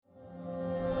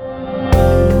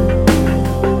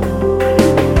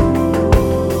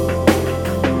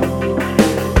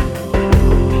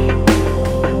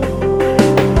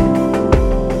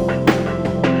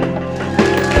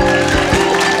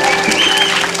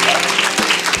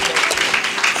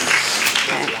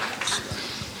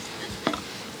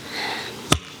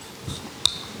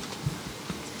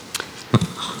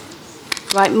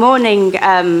Right, morning,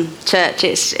 church.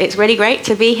 It's really great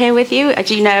to be here with you.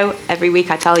 As you know, every week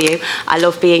I tell you, I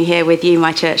love being here with you,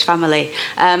 my church family.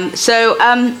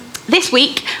 This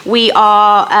week we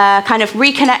are kind of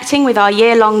reconnecting with our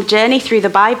year-long journey through the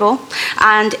Bible.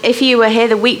 And if you were here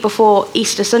the week before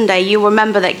Easter Sunday, you'll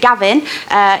remember that Gavin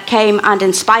came and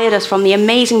inspired us from the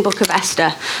amazing book of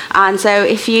Esther. And so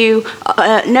if you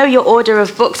know your order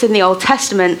of books in the Old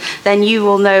Testament, then you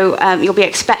will know, you'll be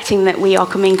expecting that we are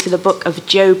coming to the book of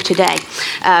Job today,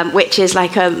 which is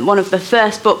like one of the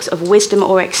first books of wisdom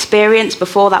or experience.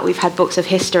 Before that, we've had books of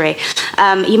history.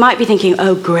 You might be thinking,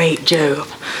 oh, great, Job.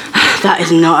 That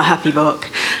is not a happy book.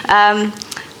 And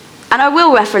I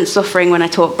will reference suffering when I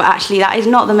talk, but actually that is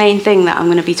not the main thing that I'm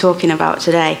going to be talking about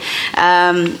today.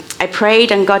 I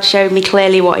prayed and God showed me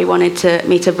clearly what he wanted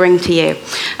me to bring to you.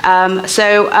 What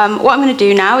I'm going to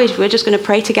do now is we're just going to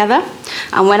pray together.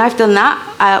 And when I've done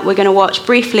that, we're going to watch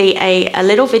briefly a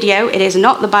little video. It is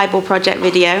not the Bible Project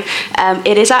video.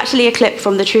 It is actually a clip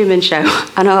from The Truman Show.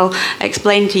 And I'll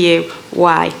explain to you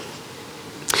why.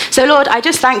 So, Lord, I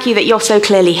just thank you that you're so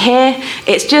clearly here.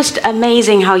 It's just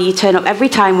amazing how you turn up every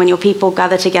time when your people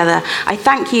gather together. I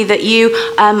thank you that you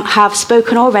have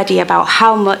spoken already about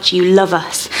how much you love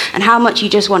us and how much you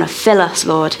just want to fill us,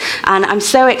 Lord. And I'm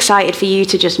so excited for you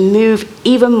to just move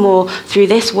even more through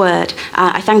this word.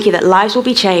 I thank you that lives will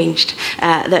be changed,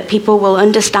 that people will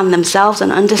understand themselves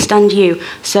and understand you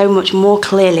so much more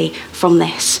clearly from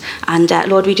this. And,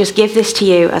 Lord, we just give this to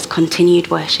you as continued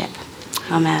worship.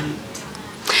 Amen.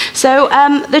 So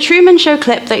the Truman Show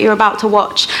clip that you're about to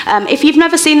watch, if you've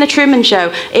never seen The Truman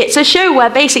Show, it's a show where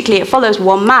basically it follows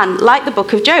one man, like the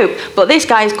book of Job, but this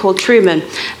guy is called Truman.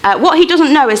 What he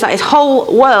doesn't know is that his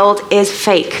whole world is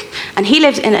fake, and he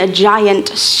lives in a giant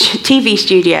TV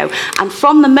studio, and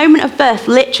from the moment of birth,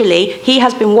 literally, he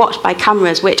has been watched by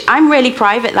cameras, which I'm really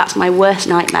private, that's my worst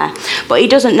nightmare, but he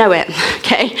doesn't know it,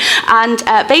 okay?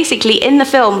 And basically, in the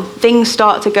film, things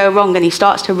start to go wrong, and he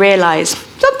starts to realise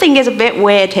something is a bit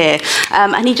weird here,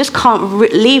 and he just can't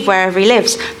leave wherever he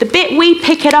lives. The bit we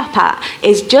pick it up at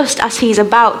is just as he's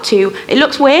about to, it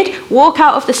looks weird, walk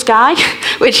out of the sky,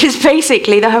 which is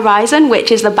basically the horizon,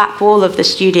 which is the back wall of the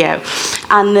studio.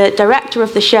 And the director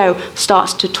of the show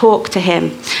starts to talk to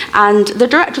him. And the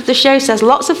director of the show says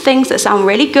lots of things that sound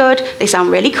really good, they sound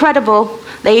really credible,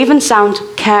 they even sound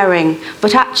caring,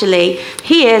 but actually,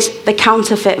 he is the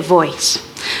counterfeit voice.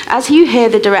 As you hear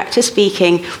the director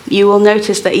speaking, you will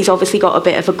notice that he's obviously got a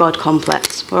bit of a God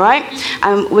complex, all right?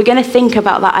 And we're going to think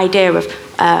about that idea of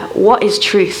what is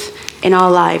truth in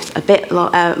our lives a bit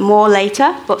more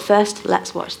later, but first,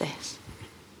 let's watch this.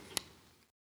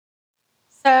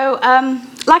 So,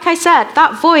 like I said,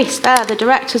 that voice there, the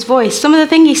director's voice, some of the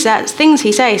things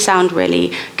he says sound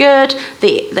really good.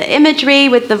 The imagery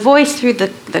with the voice through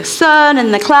the sun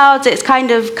and the clouds, it's kind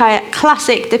of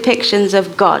classic depictions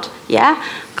of God, yeah?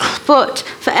 But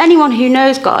for anyone who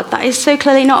knows God, that is so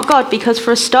clearly not God, because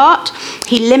for a start,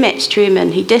 he limits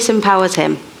Truman, he disempowers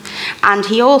him, and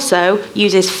he also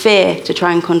uses fear to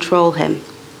try and control him.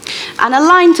 And a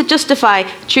line to justify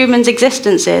Truman's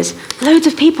existence is, loads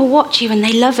of people watch you and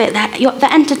they love it,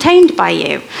 they're entertained by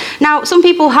you. Now, some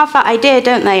people have that idea,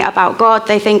 don't they, about God.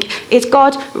 They think, is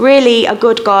God really a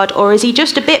good God, or is he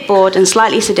just a bit bored and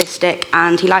slightly sadistic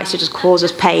and he likes to just cause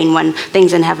us pain when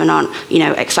things in heaven aren't,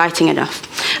 exciting enough?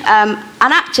 And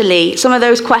actually, some of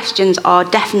those questions are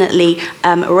definitely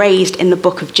raised in the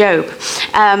book of Job.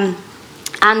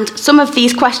 And some of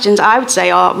these questions, I would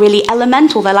say, are really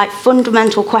elemental. They're like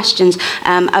fundamental questions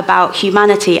about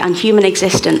humanity and human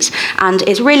existence. And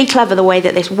it's really clever the way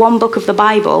that this one book of the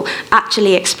Bible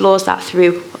actually explores that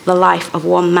through the life of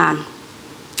one man.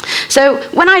 So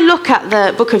when I look at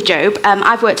the book of Job,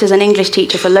 I've worked as an English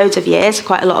teacher for loads of years,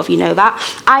 quite a lot of you know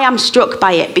that. I am struck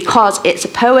by it because it's a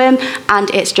poem and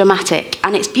it's dramatic.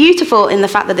 And it's beautiful in the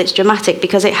fact that it's dramatic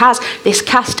because it has this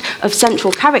cast of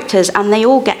central characters and they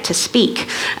all get to speak.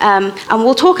 And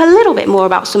we'll talk a little bit more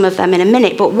about some of them in a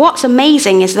minute, but what's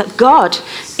amazing is that God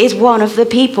is one of the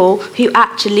people who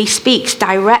actually speaks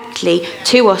directly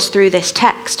to us through this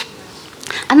text.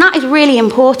 And that is really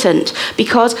important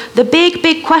because the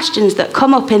big questions that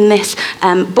come up in this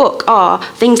book are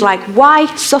things like, why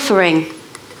suffering?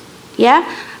 Yeah?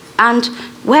 And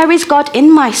where is God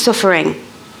in my suffering?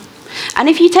 And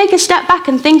if you take a step back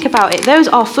and think about it, those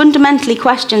are fundamentally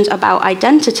questions about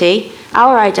identity,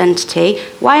 our identity.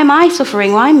 Why am I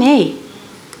suffering? Why me?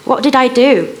 What did I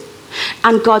do?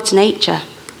 And God's nature.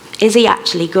 Is he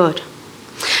actually good?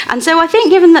 And so I think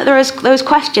given that there is those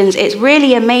questions, it's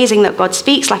really amazing that God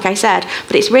speaks, like I said,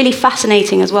 but it's really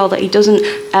fascinating as well that he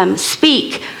doesn't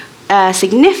speak in a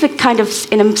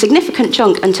significant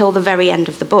chunk until the very end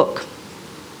of the book.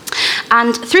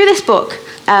 And through this book,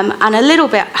 and a little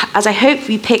bit, as I hope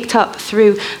you picked up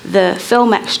through the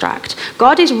film extract,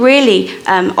 God is really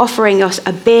offering us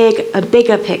a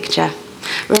bigger picture,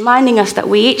 reminding us that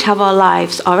we each have our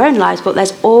own lives, but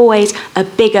there's always a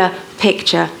bigger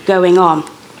picture going on.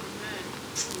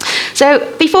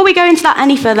 So before we go into that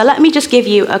any further, let me just give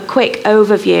you a quick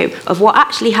overview of what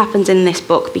actually happens in this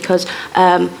book, because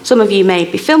some of you may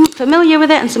be familiar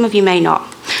with it and some of you may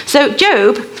not. So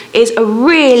Job is a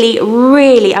really,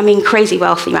 crazy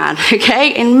wealthy man,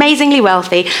 okay? Amazingly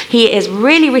wealthy. He is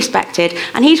really respected,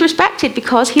 and he's respected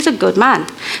because he's a good man.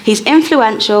 He's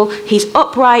influential, he's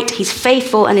upright, he's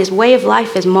faithful, and his way of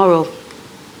life is moral.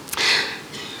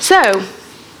 So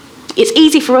it's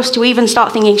easy for us to even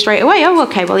start thinking straight away, oh,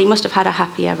 okay, well, he must have had a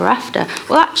happy ever after.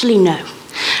 Well, actually, no.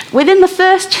 Within the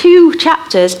first 2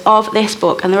 chapters of this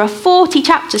book, and there are 40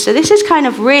 chapters, so this is kind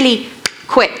of really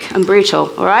quick and brutal,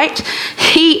 all right?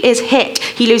 He is hit.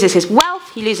 He loses his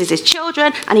wealth, he loses his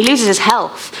children, and he loses his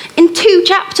health in 2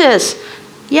 chapters.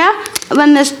 Yeah? And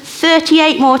then there's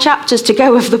 38 more chapters to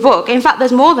go of the book. In fact,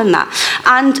 there's more than that.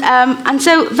 And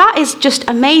so that is just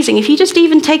amazing. If you just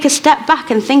even take a step back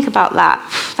and think about that,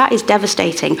 that is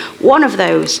devastating. One of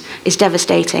those is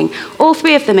devastating. All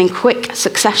 3 of them in quick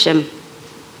succession.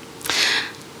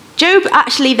 Job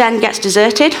actually then gets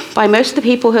deserted by most of the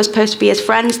people who are supposed to be his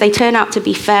friends. They turn out to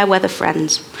be fair weather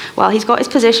friends. While he's got his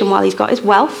position, while he's got his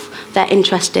wealth, they're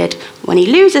interested. When he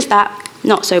loses that,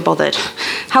 not so bothered.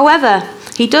 However,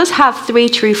 he does have 3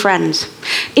 true friends.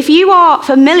 If you are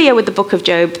familiar with the book of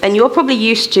Job, then you're probably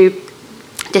used to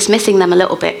dismissing them a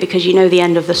little bit because you know the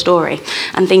end of the story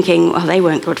and thinking, well, they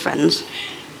weren't good friends.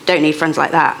 Don't need friends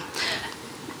like that.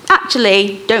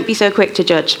 Actually, don't be so quick to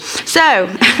judge.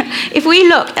 So, if we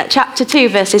look at chapter 2,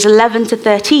 verses 11 to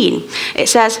 13, it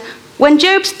says, when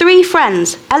Job's 3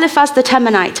 friends, Eliphaz the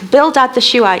Temanite, Bildad the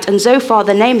Shuhite, and Zophar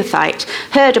the Naamathite,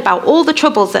 heard about all the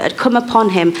troubles that had come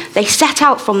upon him, they set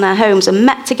out from their homes and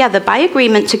met together by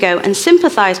agreement to go and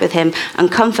sympathize with him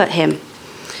and comfort him.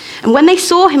 And when they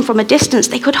saw him from a distance,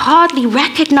 they could hardly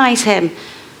recognize him.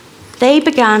 They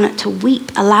began to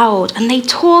weep aloud, and they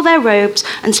tore their robes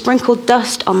and sprinkled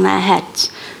dust on their heads.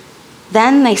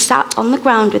 Then they sat on the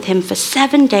ground with him for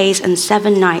 7 days and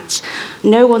 7 nights.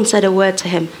 No one said a word to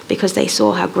him because they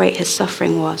saw how great his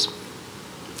suffering was.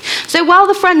 So while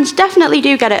the friends definitely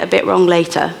do get it a bit wrong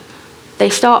later, they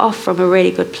start off from a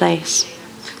really good place.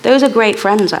 Those are great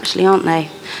friends, actually, aren't they?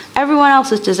 Everyone else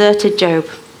has deserted Job,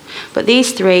 but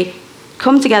these 3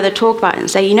 come together, talk about it,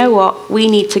 and say, you know what, we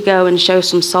need to go and show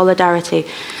some solidarity.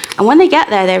 And when they get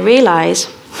there, they realize,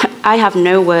 I have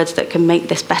no words that can make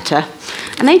this better.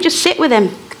 And they just sit with him.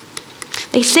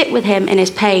 They sit with him in his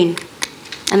pain,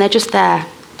 and they're just there.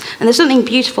 And there's something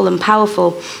beautiful and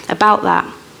powerful about that.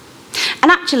 And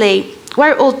actually,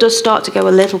 where it all does start to go a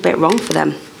little bit wrong for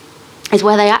them is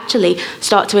where they actually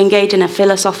start to engage in a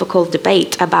philosophical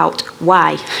debate about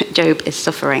why Job is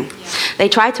suffering. Yeah. They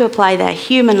try to apply their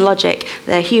human logic,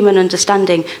 their human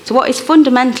understanding, to what is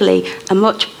fundamentally a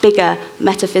much bigger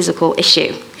metaphysical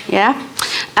issue. Yeah?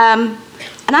 And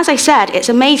as I said, it's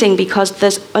amazing because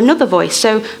there's another voice.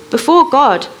 So before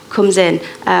God comes in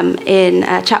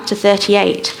chapter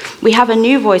 38, we have a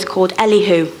new voice called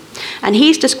Elihu. And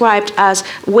he's described as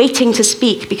waiting to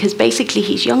speak because basically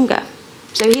he's younger.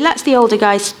 So he lets the older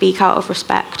guys speak out of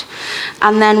respect.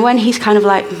 And then when he's kind of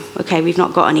like, okay, we've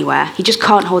not got anywhere, he just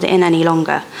can't hold it in any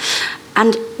longer.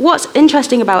 And what's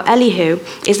interesting about Elihu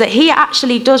is that he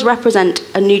actually does represent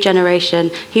a new generation.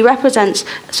 He represents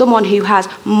someone who has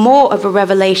more of a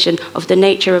revelation of the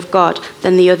nature of God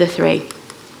than the other 3.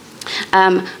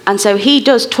 And so he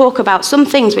does talk about some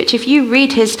things which, if you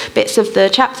read his bits of the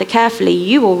chapter carefully,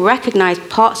 you will recognize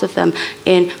parts of them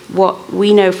in what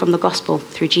we know from the gospel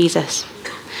through Jesus.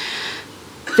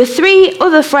 The 3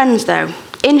 other friends, though,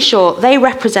 in short, they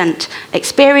represent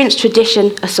experience,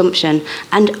 tradition, assumption,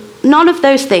 and none of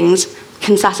those things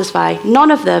can satisfy.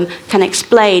 None of them can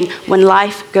explain when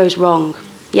life goes wrong.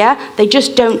 Yeah? They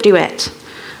just don't do it.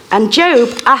 And Job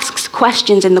asks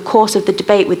questions in the course of the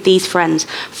debate with these friends,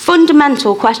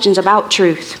 fundamental questions about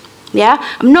truth. Yeah?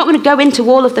 I'm not going to go into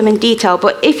all of them in detail,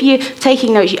 but if you're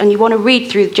taking notes and you want to read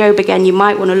through Job again, you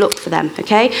might want to look for them,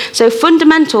 okay? So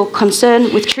fundamental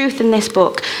concern with truth in this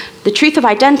book, the truth of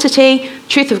identity,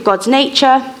 truth of God's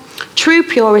nature, true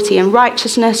purity and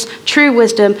righteousness, true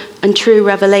wisdom, and true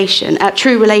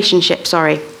relationship,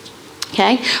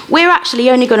 okay? We're actually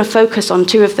only going to focus on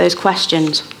 2 of those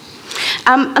questions.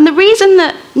 And the reason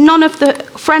that none of the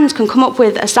friends can come up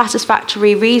with a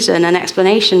satisfactory reason and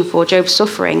explanation for Job's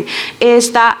suffering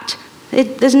is that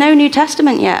there's no New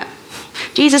Testament yet.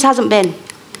 Jesus hasn't been.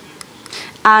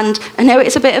 And I know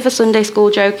it's a bit of a Sunday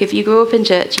school joke. If you grew up in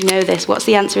church, you know this. What's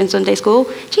the answer in Sunday school?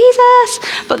 Jesus!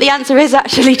 But the answer is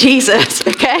actually Jesus,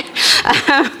 okay?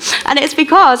 And it's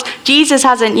because Jesus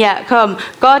hasn't yet come.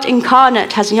 God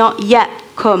incarnate has not yet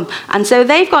come. And so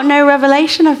they've got no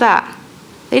revelation of that.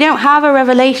 They don't have a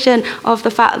revelation of the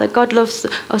fact that God loves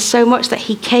us so much that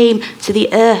he came to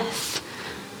the earth.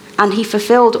 And he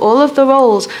fulfilled all of the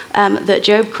roles that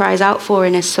Job cries out for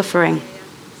in his suffering.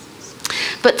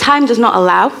 But time does not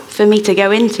allow for me to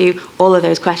go into all of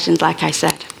those questions, like I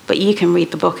said. But you can read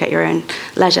the book at your own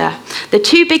leisure. The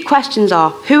two big questions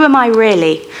are, who am I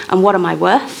really and what am I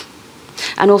worth?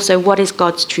 And also, what is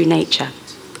God's true nature?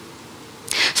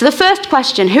 So the first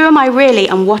question, who am I really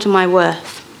and what am I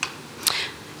worth?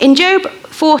 In Job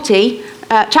 40,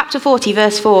 chapter 40,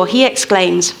 verse 4, he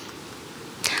exclaims,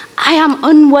 I am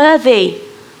unworthy.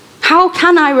 How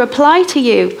can I reply to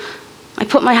you? I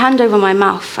put my hand over my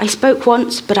mouth. I spoke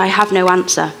once, but I have no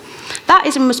answer. That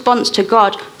is in response to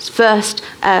God's first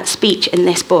speech in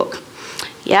this book.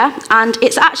 Yeah, and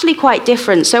it's actually quite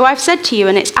different. So I've said to you,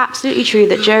 and it's absolutely true,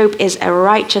 that Job is a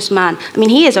righteous man. I mean,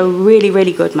 he is a really,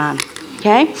 really good man.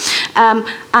 Okay?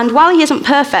 And while he isn't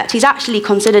perfect, he's actually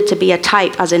considered to be a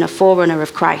type, as in a forerunner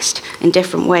of Christ, in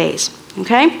different ways.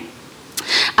 Okay?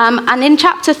 And in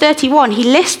chapter 31, he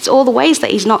lists all the ways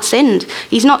that he's not sinned.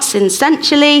 He's not sinned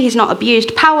sensually, he's not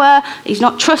abused power, he's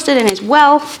not trusted in his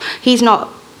wealth, he's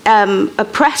not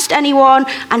oppressed anyone,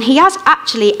 and he has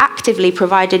actually actively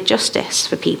provided justice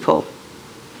for people.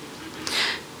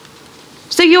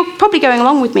 So you're probably going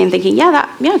along with me and thinking,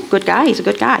 good guy, he's a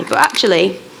good guy. But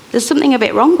actually, there's something a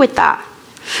bit wrong with that.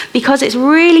 Because it's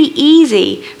really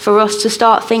easy for us to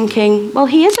start thinking, well,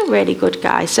 he is a really good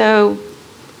guy, so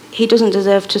he doesn't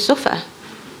deserve to suffer.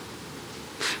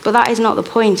 But that is not the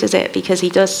point, is it? Because he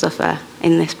does suffer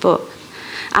in this book.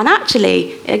 And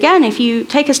actually, again, if you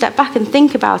take a step back and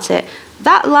think about it,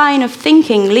 that line of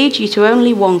thinking leads you to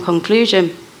only one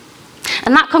conclusion.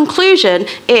 And that conclusion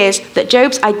is that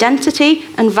Job's identity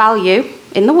and value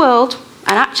in the world,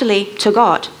 and actually to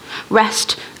God,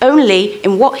 rest only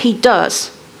in what he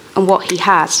does and what he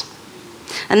has.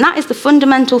 And that is the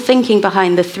fundamental thinking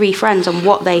behind the three friends and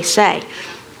what they say.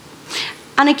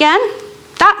 And again,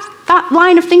 that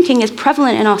line of thinking is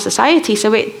prevalent in our society,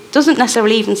 so it doesn't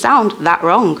necessarily even sound that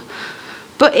wrong.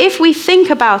 But if we think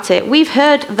about it, we've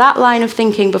heard that line of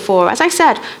thinking before, as I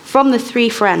said, from the three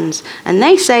friends. And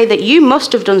they say that you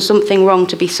must have done something wrong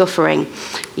to be suffering.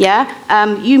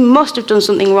 You must have done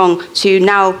something wrong to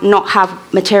now not have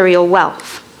material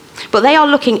wealth. But they are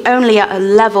looking only at a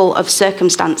level of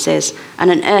circumstances and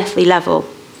an earthly level.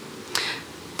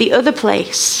 The other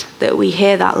place that we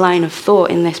hear that line of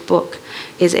thought in this book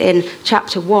is in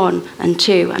chapter 1 and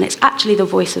 2, and it's actually the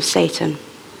voice of Satan,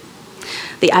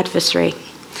 the adversary.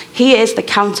 He is the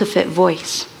counterfeit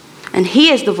voice, and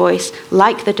he is the voice,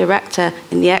 like the director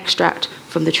in the extract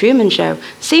from The Truman Show,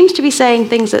 seems to be saying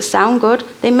things that sound good.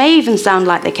 They may even sound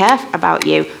like they care about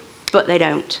you, but they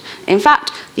don't. In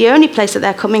fact, the only place that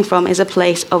they're coming from is a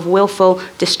place of willful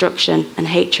destruction and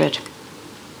hatred.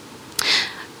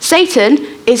 Satan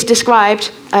is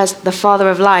described as the father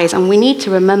of lies, and we need to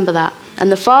remember that.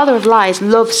 And the father of lies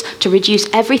loves to reduce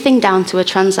everything down to a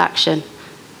transaction,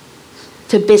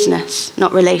 to business,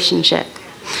 not relationship.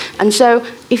 And so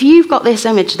if you've got this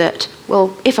image that,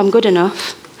 well, if I'm good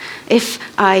enough, if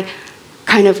I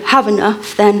kind of have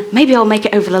enough, then maybe I'll make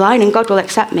it over the line and God will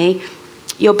accept me,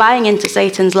 you're buying into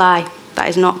Satan's lie. That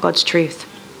is not God's truth.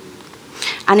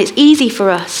 And it's easy for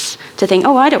us to think,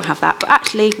 oh, I don't have that. But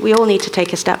actually, we all need to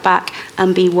take a step back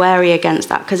and be wary against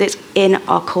that, because it's in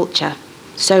our culture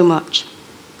so much.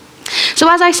 So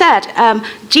as I said,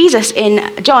 Jesus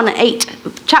in John 8,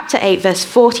 chapter 8, verse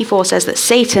 44 says that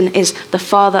Satan is the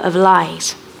father of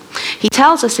lies. He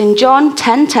tells us in John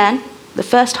 10:10, the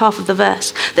first half of the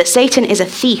verse, that Satan is a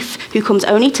thief who comes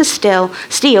only to steal,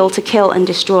 to kill, and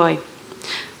destroy.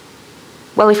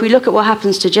 Well, if we look at what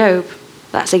happens to Job,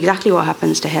 that's exactly what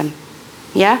happens to him.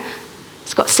 Yeah?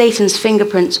 It's got Satan's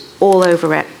fingerprints all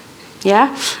over it.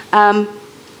 Yeah? And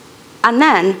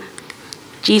then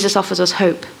Jesus offers us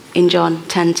hope in John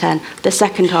 10:10, the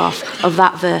second half of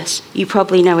that verse. You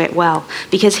probably know it well,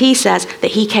 because he says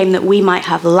that he came that we might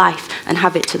have life and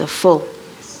have it to the full.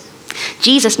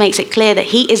 Jesus makes it clear that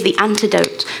he is the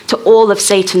antidote to all of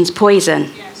Satan's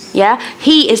poison. Yeah?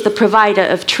 He is the provider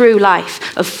of true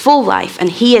life, of full life, and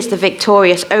he is the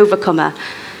victorious overcomer.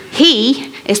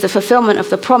 He is the fulfillment of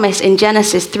the promise in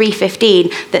Genesis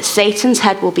 3:15 that Satan's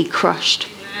head will be crushed.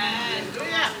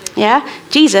 Yeah?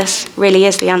 Jesus really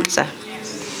is the answer.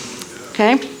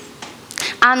 Okay?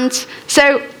 And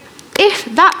so if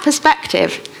that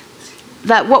perspective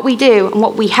that what we do and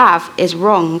what we have is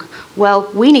wrong,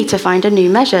 well, we need to find a new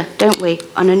measure, don't we?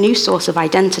 And a new source of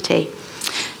identity.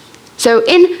 So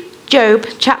in Job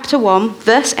chapter 1,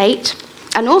 verse 8,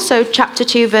 and also chapter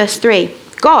 2, verse 3,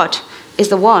 God is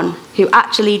the one who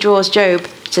actually draws Job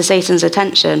to Satan's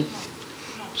attention.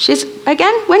 She's,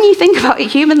 again, when you think about it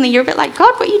humanly, you're a bit like,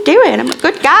 God, what are you doing? I'm a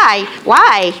good guy.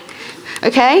 Why?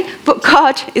 Okay? But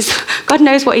God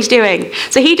knows what he's doing.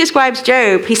 So he describes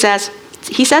Job. He says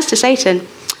to Satan,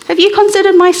 have you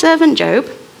considered my servant Job?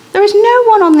 There is no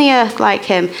one on the earth like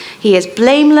him. He is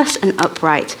blameless and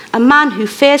upright, a man who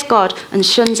fears God and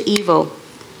shuns evil.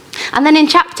 And then in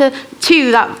chapter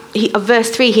 2 of verse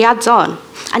 3, he adds on,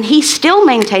 and he still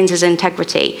maintains his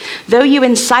integrity, though you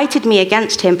incited me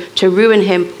against him to ruin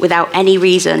him without any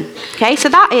reason. Okay, so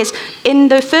that is, in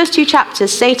the first 2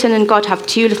 chapters, Satan and God have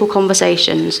 2 little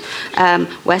conversations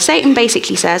where Satan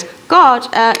basically says, God,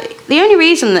 the only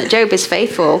reason that Job is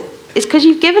faithful is because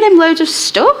you've given him loads of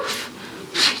stuff.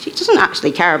 He doesn't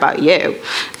actually care about you.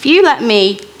 If you let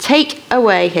me take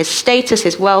away his status,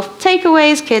 his wealth, take away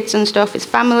his kids and stuff, his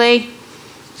family,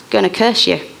 he's going to curse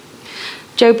you.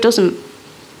 Job doesn't.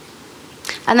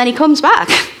 And then he comes back,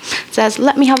 says,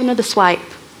 let me have another swipe.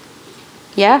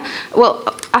 Yeah? Well,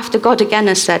 after God again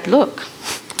has said, look,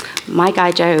 my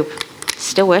guy Job,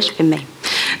 still worshipping me.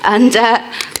 And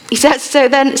he says, so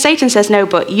then Satan says, no,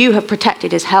 but you have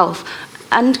protected his health.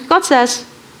 And God says,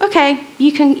 okay,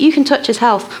 you can touch his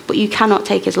health, but you cannot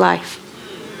take his life.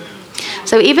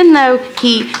 So even though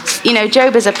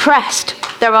Job is oppressed,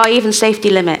 there are even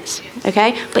safety limits,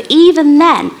 okay? But even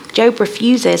then, Job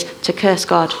refuses to curse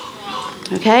God,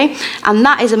 okay? And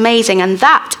that is amazing, and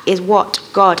that is what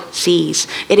God sees.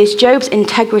 It is Job's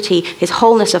integrity, his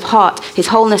wholeness of heart, his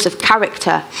wholeness of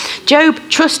character. Job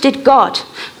trusted God.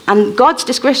 And God's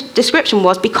description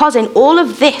was, because in all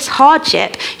of this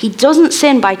hardship, he doesn't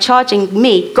sin by charging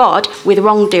me, God, with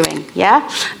wrongdoing,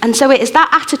 yeah? And so it is that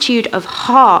attitude of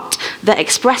heart that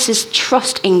expresses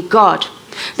trust in God,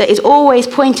 that is always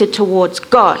pointed towards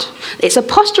God. It's a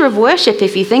posture of worship,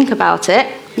 if you think about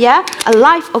it, yeah? A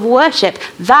life of worship,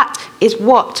 that is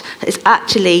what has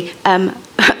actually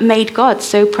made God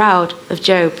so proud of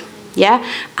Job, yeah?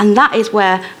 And that is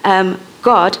where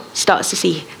God starts to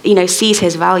sees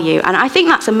his value. And I think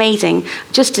that's amazing,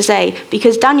 just to say,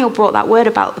 because Daniel brought that word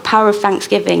about the power of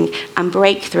thanksgiving and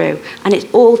breakthrough, and it's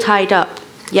all tied up,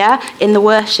 yeah, in the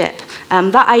worship.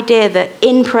 That idea that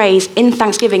in praise, in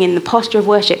thanksgiving, in the posture of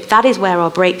worship, that is where our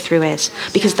breakthrough is,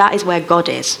 because that is where God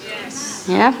is. Yes.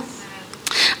 Yeah?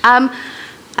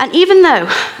 And even though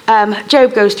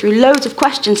Job goes through loads of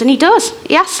questions, and he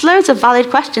asks loads of valid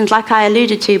questions like I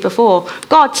alluded to before,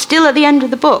 God still at the end of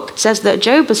the book says that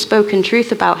Job has spoken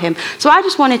truth about him. So I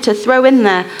just wanted to throw in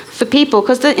there for people,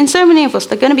 because in so many of us,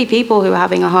 there are going to be people who are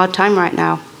having a hard time right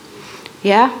now.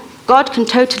 Yeah? God can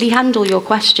totally handle your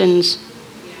questions.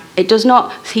 He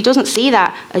doesn't see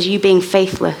that as you being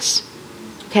faithless.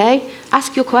 Okay?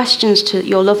 Ask your questions to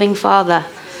your loving Father.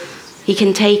 He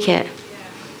can take it.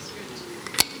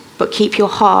 But keep your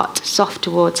heart soft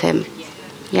towards him.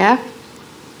 Yeah?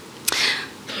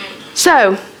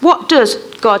 So, what does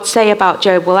God say about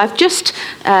Job? Well, I've just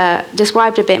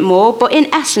described a bit more, but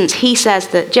in essence, he says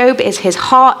that Job is his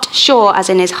heart sure, as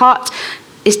in his heart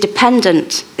is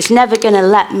dependent. It's never going to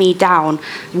let me down.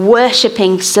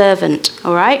 Worshipping servant,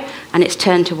 all right? And it's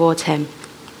turned towards him.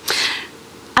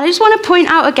 And I just want to point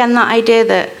out again that idea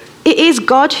that it is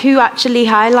God who actually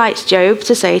highlights Job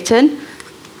to Satan.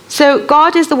 So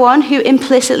God is the one who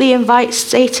implicitly invites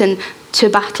Satan to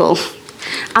battle.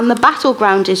 And the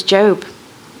battleground is Job.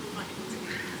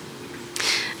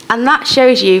 And that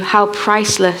shows you how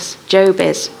priceless Job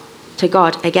is to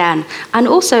God again. And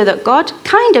also that God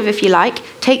kind of, if you like,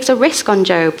 takes a risk on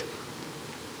Job.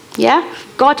 Yeah?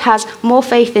 God has more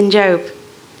faith in Job,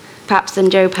 perhaps, than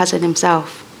Job has in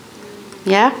himself.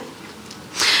 Yeah?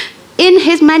 In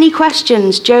his many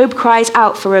questions, Job cries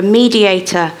out for a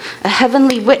mediator, a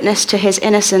heavenly witness to his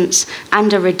innocence,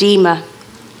 and a redeemer.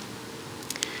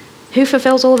 Who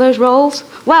fulfills all those roles?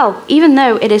 Well, even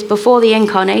though it is before the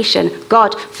incarnation,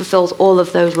 God fulfills all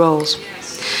of those roles.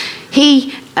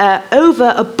 He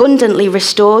over-abundantly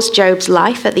restores Job's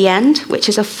life at the end, which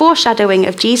is a foreshadowing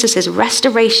of Jesus'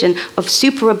 restoration of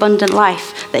superabundant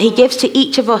life that he gives to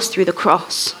each of us through the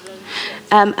cross.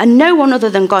 And no one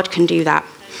other than God can do that.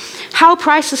 How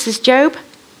priceless is Job?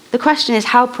 The question is,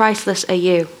 how priceless are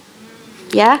you?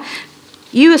 Yeah?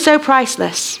 You are so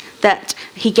priceless that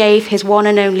he gave his one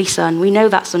and only son. We know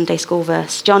that Sunday school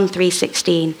verse, John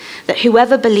 3:16, that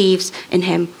whoever believes in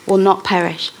him will not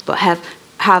perish, but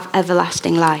have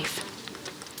everlasting life.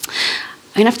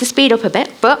 I'm going to have to speed up a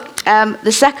bit, but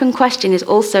The second question is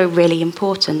also really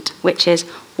important, which is,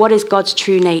 what is God's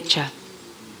true nature?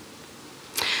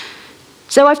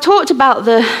 So I've talked about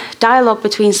the dialogue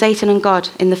between Satan and God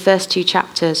in the first 2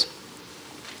 chapters.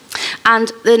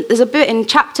 And there's a bit in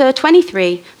chapter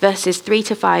 23, verses 3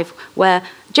 to 5, where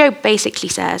Job basically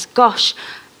says, gosh,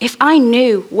 if I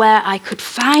knew where I could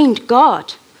find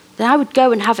God, then I would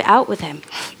go and have it out with him.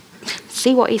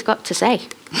 See what he's got to say.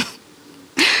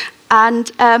 And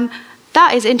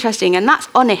that is interesting, and that's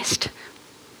honest.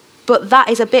 But that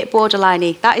is a bit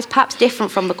borderliney. That is perhaps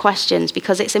different from the questions,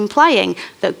 because it's implying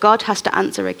that God has to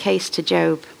answer a case to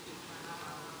Job.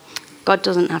 God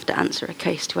doesn't have to answer a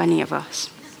case to any of us.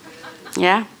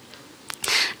 Yeah?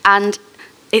 And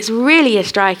it's really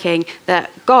striking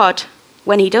that God,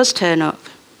 when he does turn up,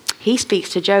 he speaks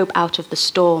to Job out of the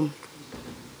storm.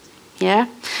 Yeah?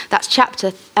 That's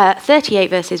chapter 38,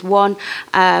 verses 1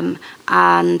 and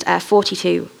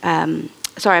 42.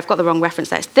 Sorry, I've got the wrong reference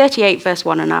there. It's 38, verse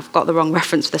 1, and I've got the wrong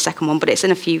reference for the second one, but it's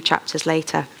in a few chapters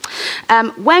later.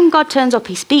 When God turns up,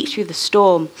 he speaks through the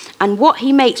storm, and what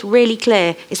he makes really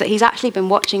clear is that he's actually been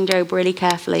watching Job really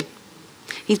carefully.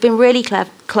 He's been really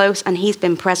close, and he's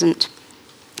been present.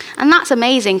 And that's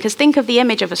amazing, because think of the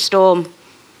image of a storm.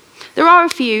 There are a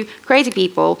few crazy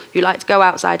people who like to go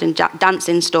outside and dance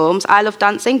in storms. I love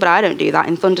dancing, but I don't do that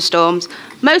in thunderstorms.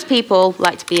 Most people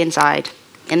like to be inside,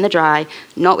 in the dry,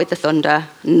 not with the thunder,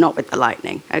 not with the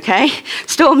lightning, okay?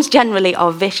 Storms generally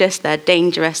are vicious, they're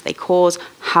dangerous, they cause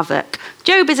havoc.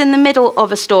 Job is in the middle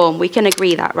of a storm, we can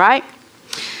agree that, right?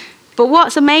 But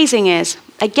what's amazing is,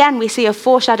 again, we see a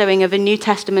foreshadowing of a New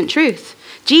Testament truth.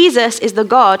 Jesus is the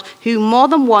God who more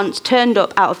than once turned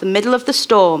up out of the middle of the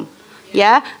storm,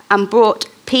 yeah, and brought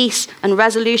peace and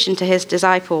resolution to his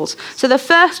disciples. So the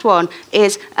first one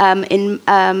is in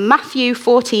Matthew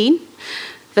 14,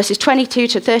 verses 22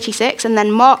 to 36, and then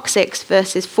Mark 6,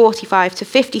 verses 45 to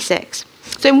 56.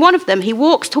 So in one of them, he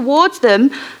walks towards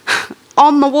them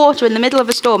on the water in the middle of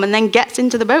a storm and then gets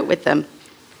into the boat with them.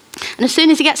 And as soon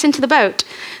as he gets into the boat,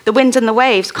 the winds and the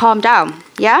waves calm down,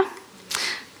 yeah?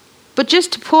 But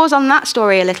just to pause on that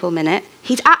story a little minute,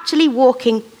 he's actually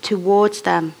walking towards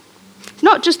them. It's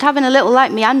not just having a little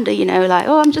like meander, you know, like,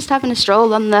 oh, I'm just having a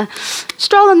stroll on the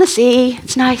sea.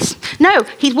 It's nice. No,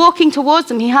 he's walking towards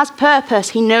them. He has purpose.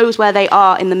 He knows where they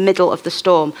are in the middle of the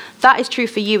storm. That is true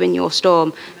for you in your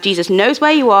storm. Jesus knows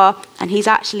where you are, and he's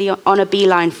actually on a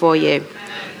beeline for you.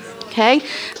 Okay?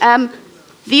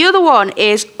 The other one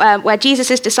is where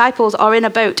Jesus' disciples are in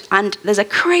a boat, and there's a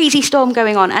crazy storm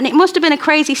going on. And it must have been a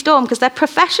crazy storm because they're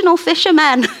professional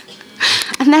fishermen,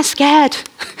 and they're scared.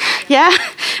 Yeah?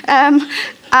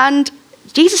 And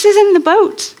Jesus is in the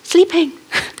boat, sleeping.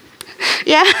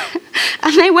 Yeah?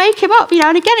 And they wake him up, you know.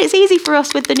 And again, it's easy for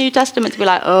us with the New Testament to be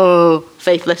like, oh,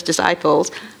 faithless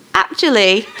disciples.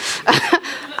 Actually,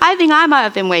 I think I might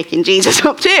have been waking Jesus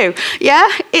up too. Yeah?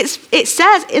 It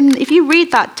says, if you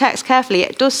read that text carefully,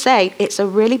 it does say it's a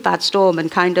really bad storm, and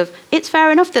kind of, it's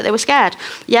fair enough that they were scared.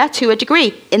 Yeah, to a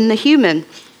degree, in the human.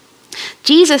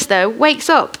 Jesus, though, wakes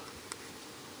up.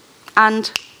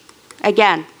 And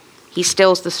again, he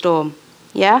stills the storm.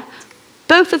 Yeah?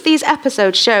 Both of these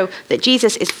episodes show that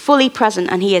Jesus is fully present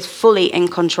and he is fully in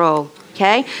control.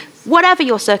 Okay? Whatever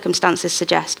your circumstances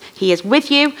suggest, he is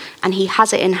with you and he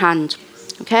has it in hand.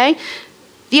 Okay?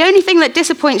 The only thing that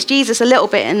disappoints Jesus a little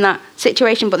bit in that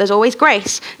situation, but there's always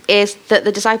grace, is that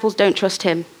the disciples don't trust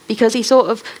him, because he sort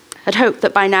of had hoped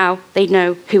that by now they'd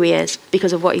know who he is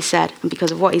because of what he said and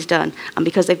because of what he's done and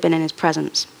because they've been in his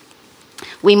presence.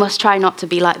 We must try not to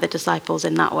be like the disciples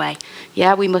in that way.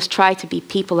 Yeah, we must try to be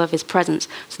people of his presence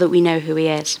so that we know who he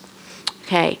is.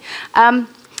 Okay.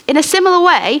 In a similar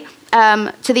way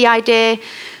to the idea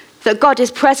that God is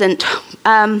present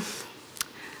and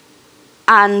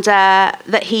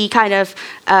that he kind of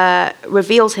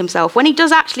reveals himself, when he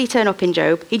does actually turn up in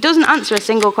Job, he doesn't answer a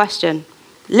single question.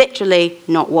 Literally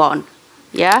not one.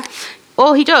 Yeah?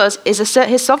 All he does is assert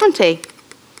his sovereignty.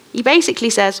 He basically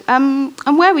says, and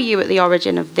where were you at the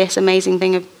origin of this amazing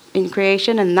thing in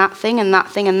creation, and that thing, and that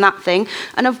thing, and that thing?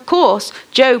 And of course,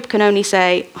 Job can only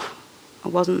say, I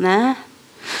wasn't there,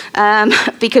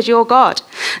 because you're God.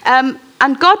 And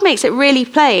God makes it really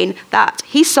plain that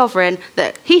he's sovereign,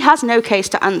 that he has no case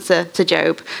to answer to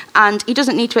Job, and he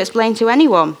doesn't need to explain to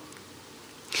anyone.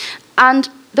 And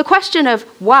the question of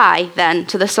why, then,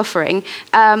 to the suffering,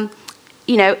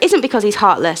 isn't because he's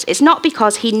heartless. It's not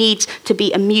because he needs to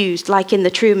be amused like in the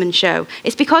Truman Show.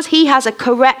 It's because he has a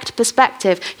correct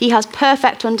perspective. He has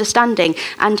perfect understanding,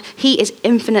 and he is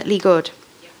infinitely good.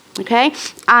 Okay?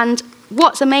 And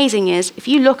what's amazing is, if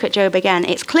you look at Job again,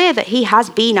 it's clear that he has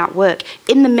been at work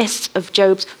in the midst of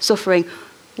Job's suffering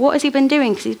What has he been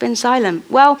doing? Because he's been silent.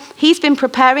 Well, he's been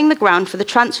preparing the ground for the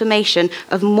transformation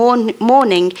of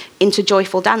mourning into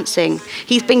joyful dancing.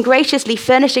 He's been graciously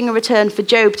furnishing a return for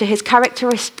Job to his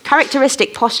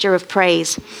characteristic posture of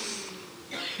praise.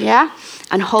 Yeah?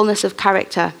 And wholeness of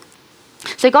character.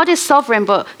 So God is sovereign,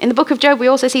 but in the book of Job, we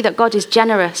also see that God is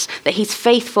generous, that he's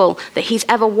faithful, that he's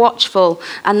ever watchful,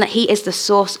 and that he is the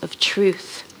source of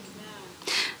truth.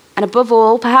 And above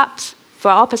all, perhaps, for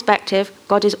our perspective,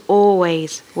 God is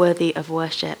always worthy of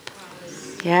worship.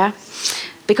 Yeah?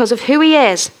 Because of who he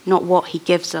is, not what he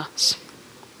gives us.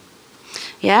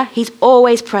 Yeah? He's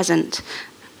always present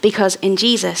because in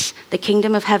Jesus, the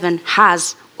kingdom of heaven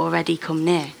has already come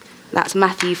near. That's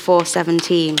Matthew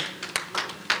 4:17.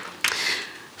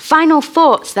 Final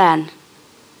thoughts then.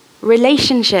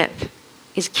 Relationship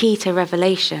is key to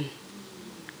revelation.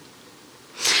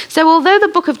 So although the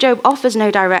book of Job offers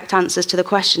no direct answers to the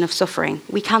question of suffering,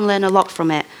 we can learn a lot from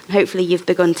it. And hopefully you've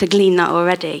begun to glean that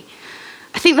already.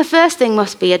 I think the first thing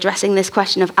must be addressing this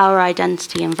question of our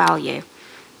identity and value.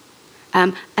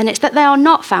 And it's that they are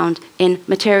not found in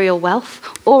material wealth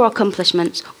or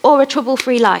accomplishments or a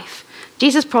trouble-free life.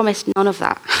 Jesus promised none of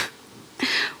that.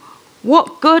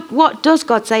 What does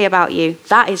God say about you?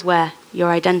 That is where your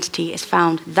identity is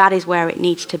found. That is where it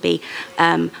needs to be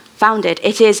founded.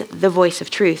 It is the voice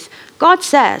of truth. God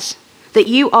says that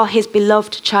you are his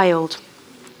beloved child.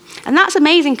 And that's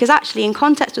amazing because actually in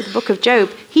context of the book of Job,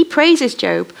 he praises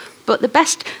Job, but the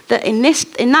best that in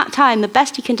that time, the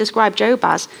best he can describe Job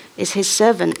as is his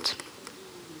servant.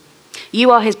 You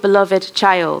are his beloved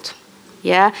child.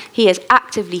 Yeah, he has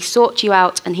actively sought you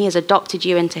out and he has adopted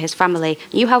you into his family.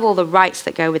 You have all the rights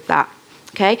that go with that.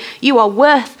 Okay? You are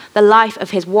worth the life of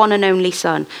his one and only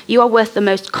son. You are worth the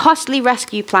most costly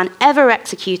rescue plan ever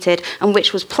executed and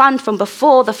which was planned from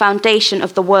before the foundation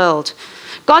of the world.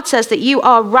 God says that you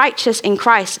are righteous in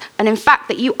Christ and in fact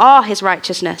that you are his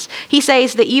righteousness. He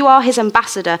says that you are his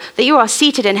ambassador, that you are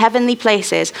seated in heavenly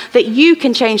places, that you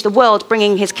can change the world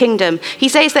bringing his kingdom. He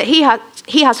says that he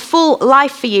has full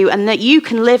life for you and that you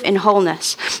can live in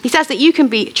wholeness. He says that you can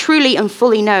be truly and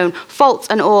fully known, faults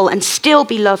and all, and still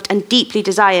be loved and deeply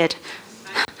desired.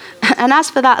 And as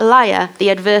for that liar, the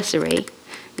adversary,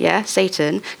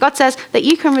 Satan, God says that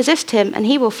you can resist him and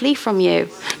he will flee from you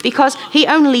because he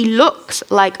only looks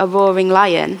like a roaring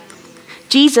lion.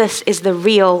 Jesus is the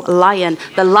real lion,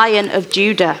 the Lion of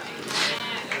Judah.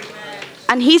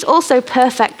 And he's also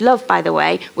perfect love, by the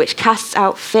way, which casts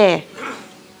out fear.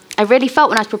 I really felt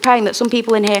when I was preparing that some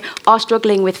people in here are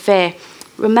struggling with fear.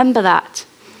 Remember that.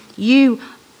 You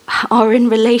are in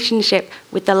relationship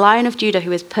with the Lion of Judah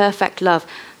who is perfect love,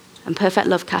 and perfect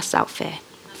love casts out fear.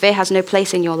 Fear has no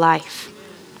place in your life.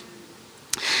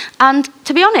 And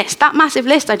to be honest, that massive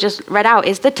list I just read out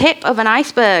is the tip of an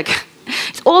iceberg.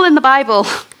 It's all in the Bible.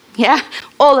 Yeah,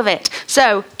 all of it.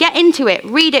 So get into it,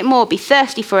 read it more, be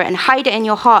thirsty for it, and hide it in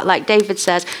your heart like David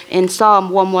says in Psalm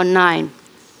 119.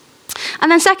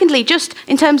 And then secondly, just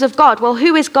in terms of God, well,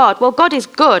 who is God? Well, God is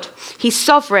good. He's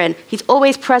sovereign. He's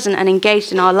always present and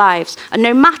engaged in our lives. And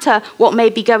no matter what may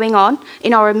be going on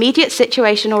in our immediate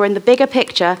situation or in the bigger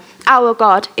picture, our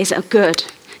God is a good.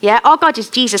 Yeah, our God is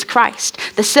Jesus Christ,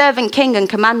 the servant king and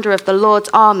commander of the Lord's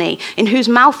army, in whose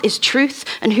mouth is truth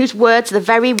and whose words the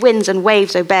very winds and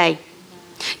waves obey.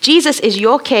 Jesus is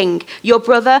your king, your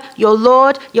brother, your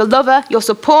Lord, your lover, your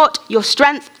support, your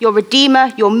strength, your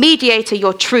redeemer, your mediator,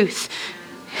 your truth.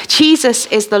 Jesus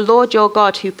is the Lord your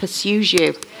God who pursues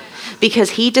you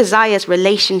because he desires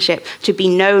relationship to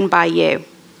be known by you.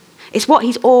 It's what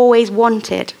he's always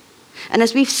wanted. And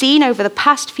as we've seen over the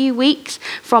past few weeks,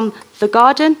 from the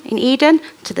garden in Eden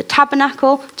to the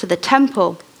tabernacle to the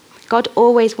temple, God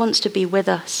always wants to be with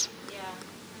us.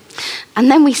 And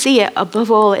then we see it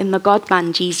above all in the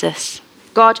God-man Jesus,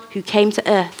 God who came to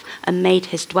earth and made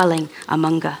his dwelling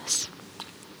among us.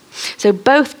 So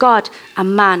both God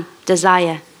and man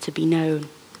desire to be known.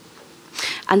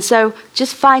 And so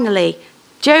just finally,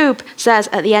 Job says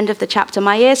at the end of the chapter,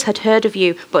 my ears had heard of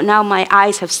you, but now my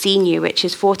eyes have seen you, which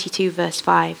is 42 verse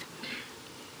 5.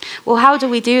 Well, how do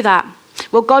we do that?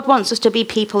 Well, God wants us to be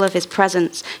people of his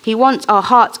presence. He wants our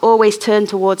hearts always turned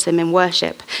towards him in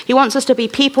worship. He wants us to be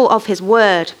people of his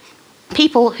word,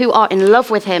 people who are in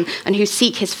love with him and who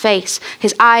seek his face,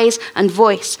 his eyes and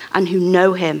voice, and who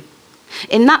know him.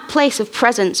 In that place of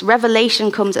presence,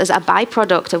 revelation comes as a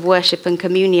byproduct of worship and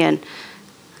communion.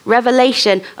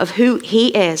 Revelation of who he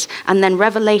is, and then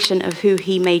revelation of who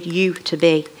he made you to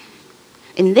be.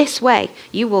 In this way,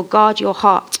 you will guard your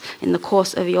heart in the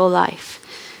course of your life,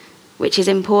 which is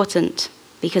important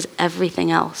because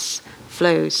everything else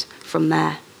flows from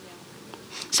there.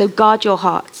 So guard your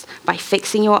hearts by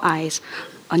fixing your eyes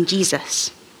on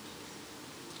Jesus.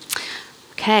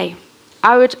 Okay,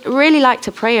 I would really like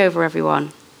to pray over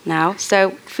everyone now. So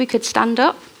if we could stand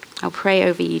up, I'll pray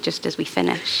over you just as we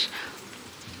finish.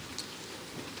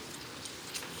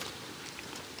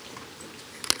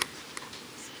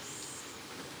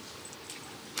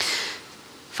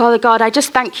 Father God, I just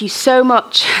thank you so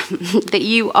much that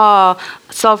you are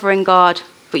sovereign God,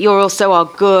 but you're also our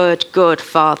good, good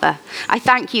Father. I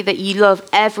thank you that you love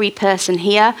every person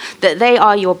here, that they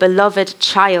are your beloved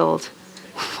child.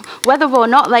 Whether or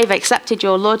not they've accepted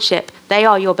your lordship, they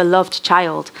are your beloved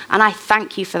child. And I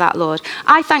thank you for that, Lord.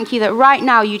 I thank you that right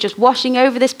now you're just washing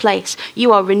over this place.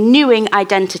 You are renewing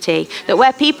identity. That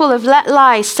where people have let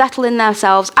lies settle in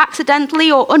themselves,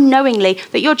 accidentally or unknowingly,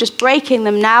 that you're just breaking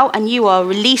them now and you are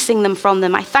releasing them from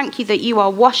them. I thank you that you are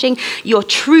washing your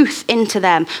truth into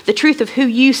them, the truth of who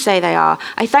you say they are.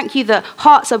 I thank you that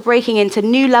hearts are breaking into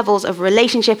new levels of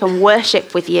relationship and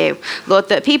worship with you, Lord,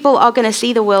 that people are going to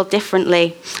see the world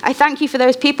differently. I thank you for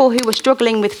those people who were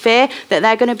struggling with fear, that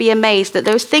they're going to be amazed that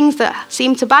those things that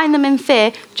seem to bind them in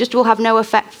fear just will have no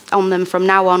effect on them from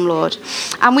now on, Lord.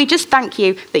 And we just thank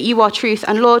you that you are truth.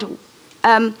 And Lord,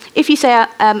 if you say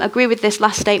agree with this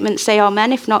last statement, say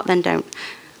amen. If not, then don't.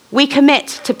 We commit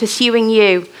to pursuing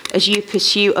you as you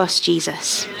pursue us,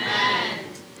 Jesus.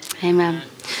 Amen. Amen.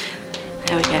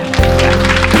 There we go.